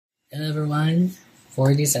Hello everyone.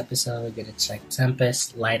 For this episode, we're gonna check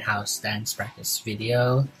Tempest Lighthouse dance practice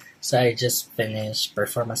video. So I just finished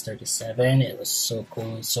Performance 37. It was so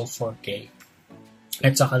cool, so 4K. I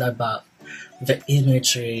talk a lot about the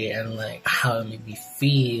imagery and like how it made me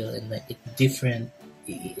feel, and like it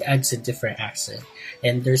adds a different accent.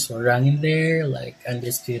 And there's Warang in there, like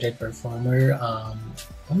undisputed performer.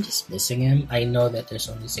 I'm just missing him. I know that there's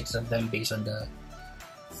only 6 of them based on the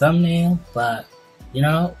thumbnail, but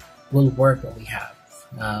we'll work what we have.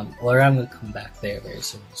 Warang will come back there very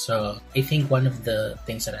soon. So I think one of the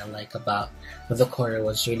things that I like about the choreo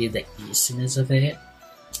was really the easiness of it.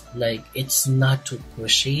 Like, it's not too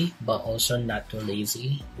pushy, but also not too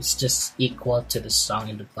lazy. It's just equal to the song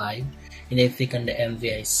and the vibe. And I think on the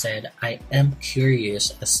MV I said, I am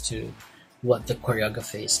curious as to what the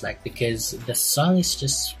choreography is like, because the song is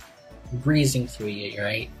just breezing through you,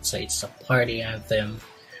 right? So it's a party anthem,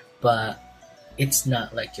 but it's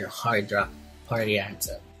not like your hard rock party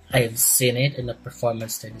anthem. I've seen it in the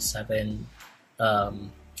Performance 37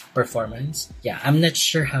 performance. Yeah, I'm not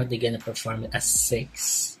sure how they're gonna perform it as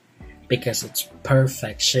 6 because it's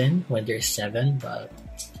perfection when there's 7, but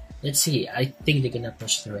let's see. I think they're gonna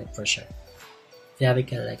push through it for sure. If you haven't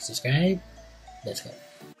clicked like, subscribe, let's go.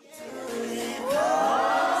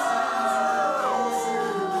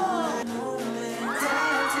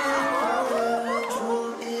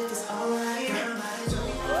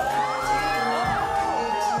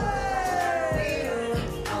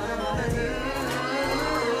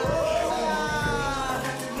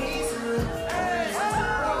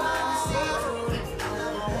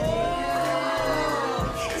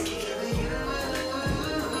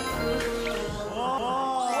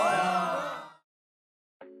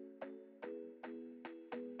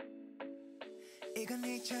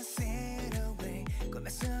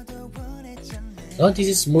 Oh, this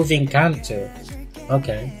is moving cam too.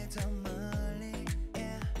 Okay.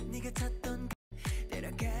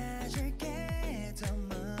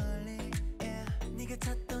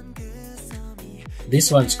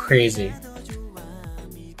 This one's crazy.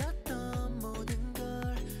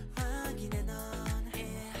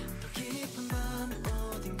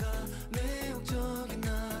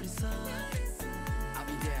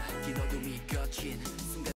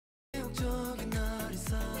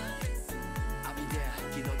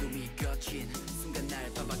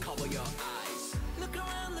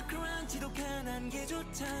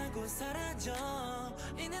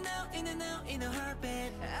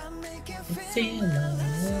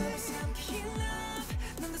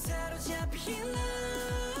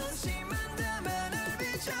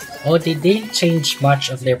 Oh, they didn't change much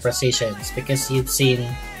of their positions because you've seen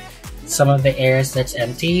some of the areas that's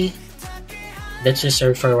empty, that's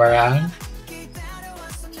reserved for Warang.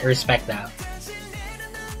 I respect that.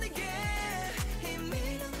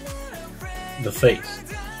 The face.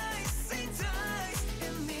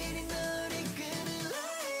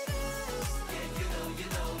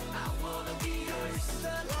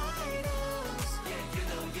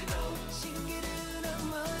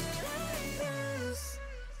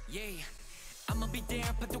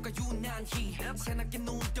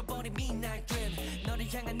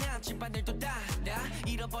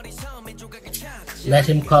 Let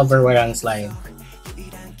him cover Warang's line.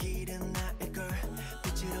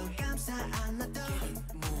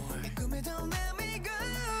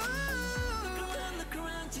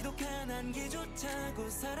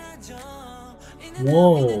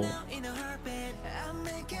 Whoa!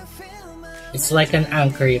 It's like an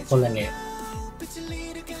anchor, you're pulling it.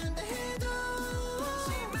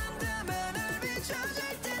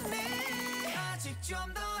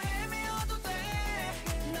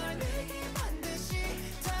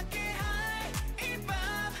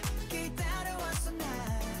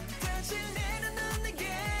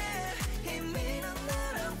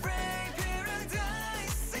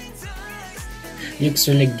 Luke's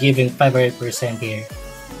really giving 500% here.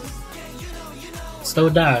 Slow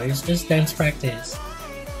down, it's just dance practice.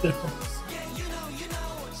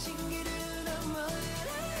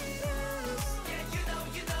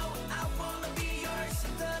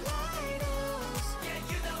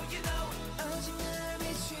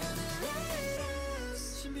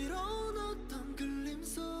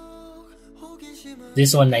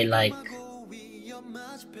 This one I like.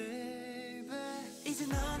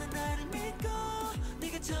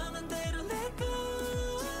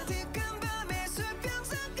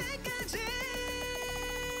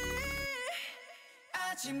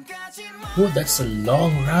 Oh, that's a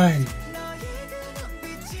long run.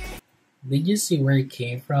 Did you see where it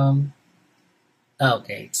came from? Oh,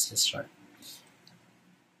 okay, it's just short.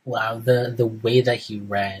 Wow, the way that he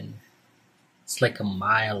ran. It's like a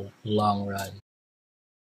mile long run.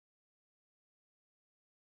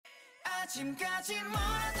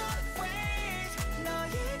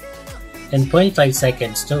 And 0.5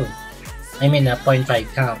 seconds too. I mean a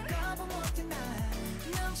 0.5 count.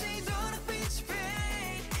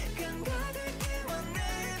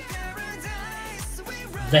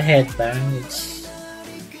 The headband, it's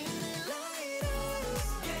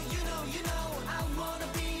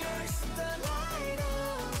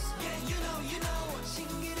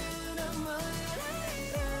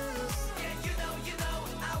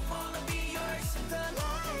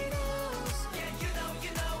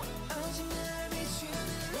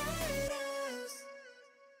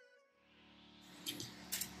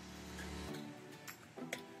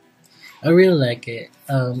I really like it.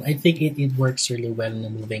 I think it works really well in a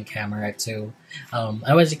moving camera too.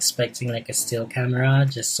 I was expecting like a still camera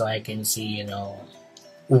just so I can see,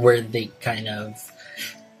 where they kind of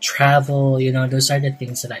travel. Those are the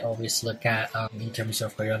things that I always look at in terms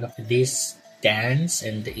of choreography. This dance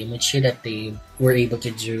and the imagery that they were able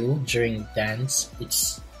to do during dance,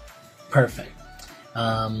 it's perfect.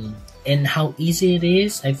 And how easy it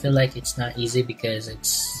is, I feel like it's not easy because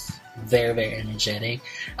it's very very energetic.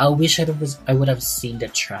 I wish I would have seen the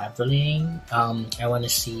traveling. I want to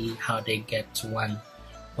see how they get to one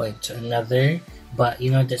point to another, but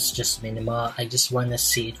that's just minimal. I just want to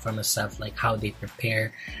see it for myself, like how they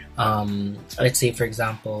prepare. Let's say for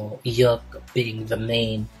example Yuk being the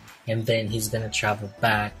main, and then he's gonna travel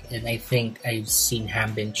back, and I think I've seen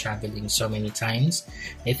Hambin traveling so many times.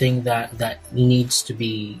 I think that needs to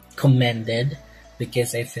be commended,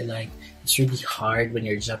 because I feel like it's really hard when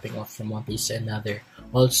you're jumping off from one place to another.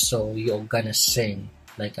 Also, you're gonna sing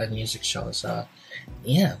like a music show, so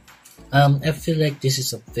yeah. I feel like this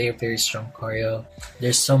is a very very strong choreo.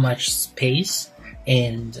 There's so much space,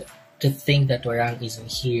 and to think that Warang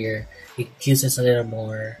isn't here, it gives us a little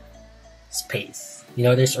more space.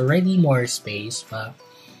 There's already more space, but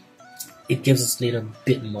it gives us a little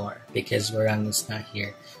bit more because Warang is not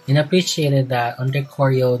here. And I appreciated that on the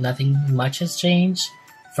choreo, nothing much has changed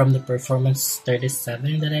from the performance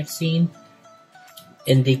 37 that I've seen,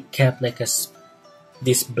 and they kept like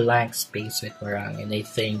this blank space with Warang, and I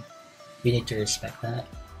think we need to respect that.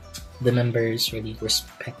 The members really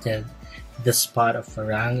respected the spot of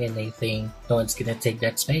Warang, and I think no one's gonna take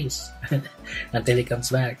that space until he comes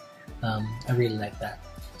back. I really like that.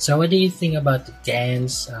 So what do you think about the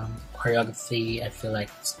dance choreography? I feel like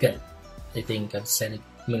it's good. I think I've said it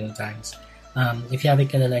a million times. If you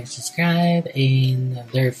haven't, gotta like, subscribe, and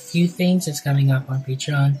there are a few things that's coming up on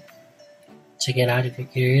Patreon. Check it out if you're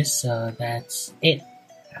curious. So that's it.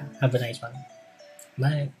 Have a nice one.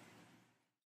 Bye.